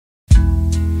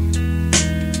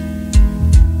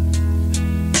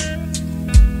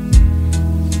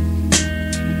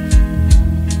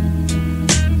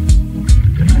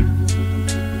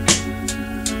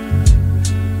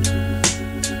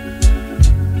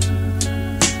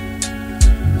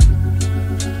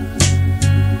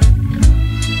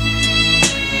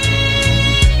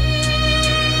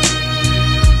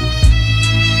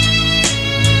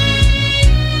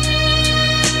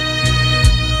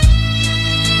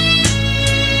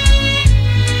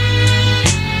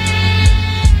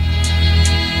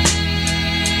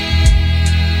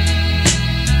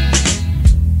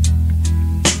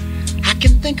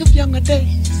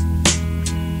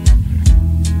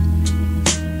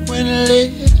been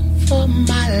living for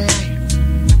my life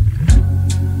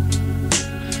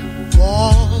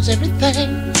was everything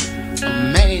a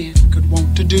man could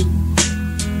want to do.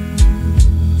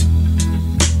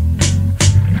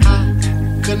 I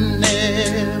could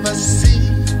never see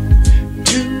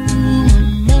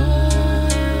tomorrow.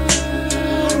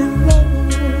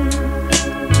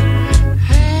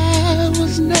 I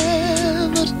was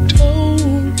never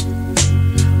told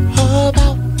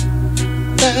about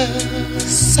the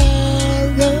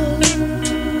sorrow.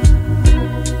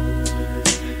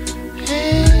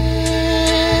 And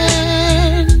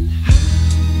how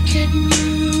can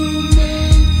you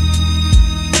mend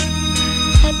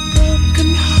a broken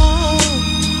heart?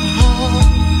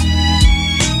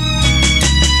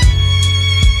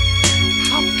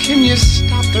 How can you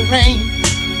stop the rain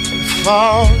from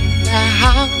falling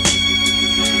down?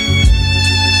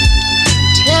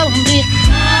 Tell me,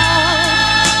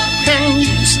 how can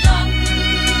you stop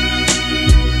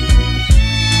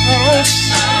the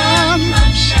sun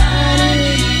from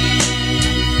shining?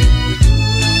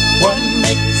 What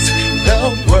makes the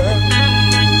world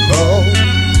go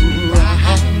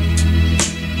round?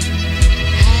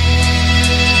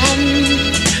 And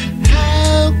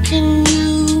how can you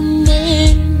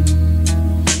mend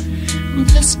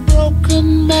this broken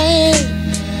man?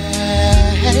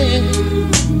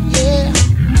 Yeah.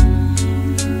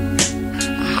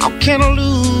 How can a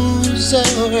loser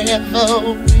ever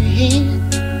win?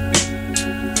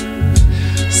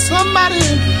 Somebody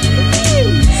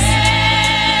please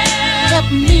help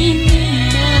me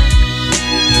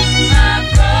my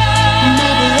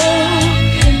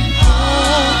broken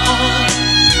heart,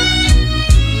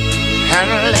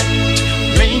 and let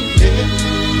me live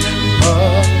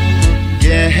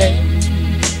again.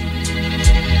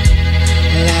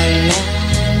 La la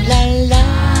la la.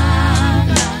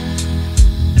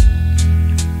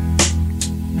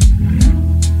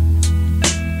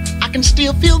 I can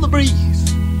still feel the breeze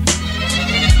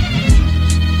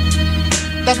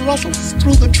that rustles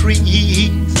through the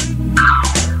trees,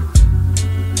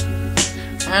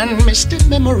 and misty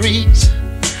memories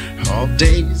of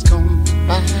days gone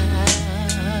by.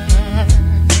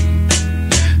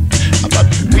 But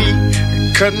we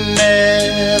could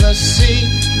never see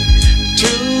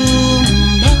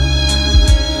tomorrow.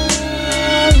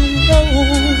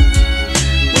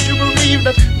 Would you believe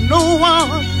that no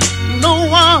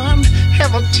one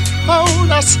ever told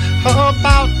us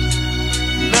about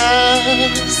the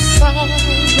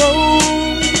sorrow?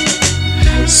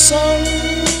 So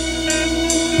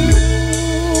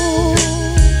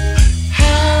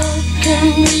how can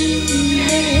we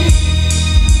make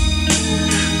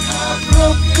a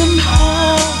broken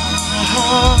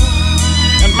heart?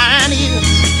 And mine is,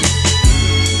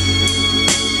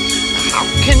 how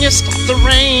can you stop the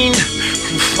rain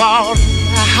from falling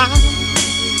down?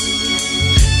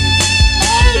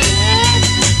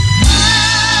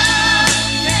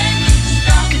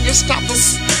 Can you stop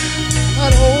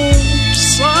that old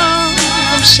sun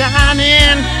from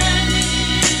shining?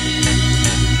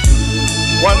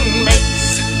 What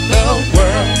makes the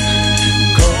world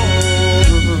go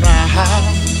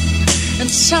round? And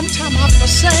sometime I have to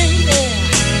say,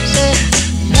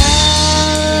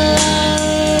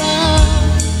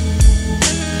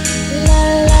 la la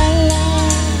la la,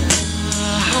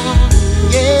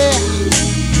 yeah,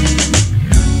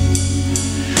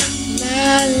 la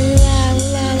la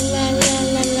la la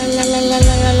la la la la la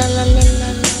la la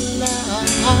la.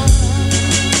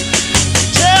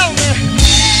 Tell me,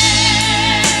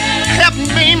 help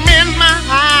me mend my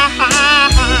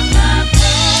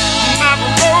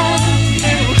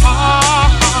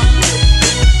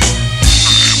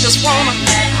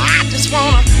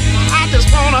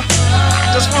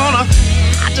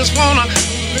I just wanna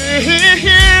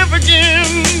live again,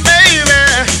 baby.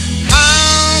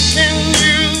 How can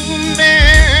you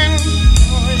mend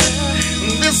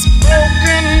this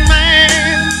broken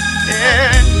man?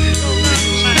 Yeah.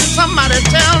 Somebody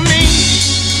tell me,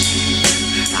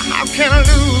 how can a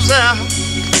loser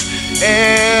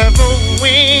ever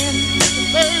win?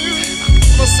 Baby, I'm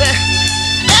gonna say,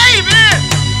 baby,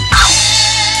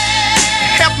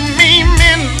 help me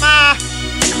mend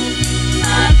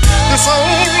this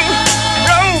old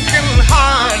broken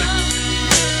heart.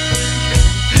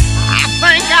 I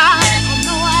think I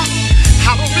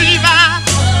believe I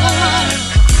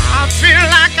feel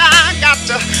like I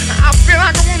feel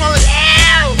like I wanna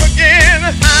live again.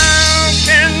 How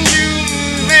can you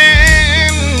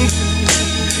mend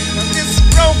this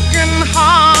broken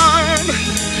heart?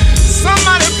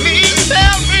 Somebody please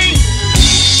help me.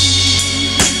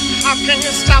 How can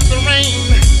you stop the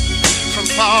rain from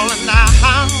falling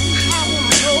down?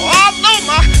 Oh,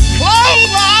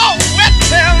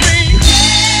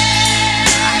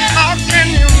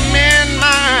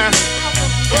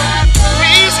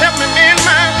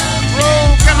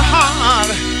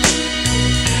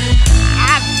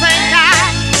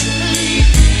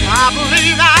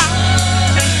 believe I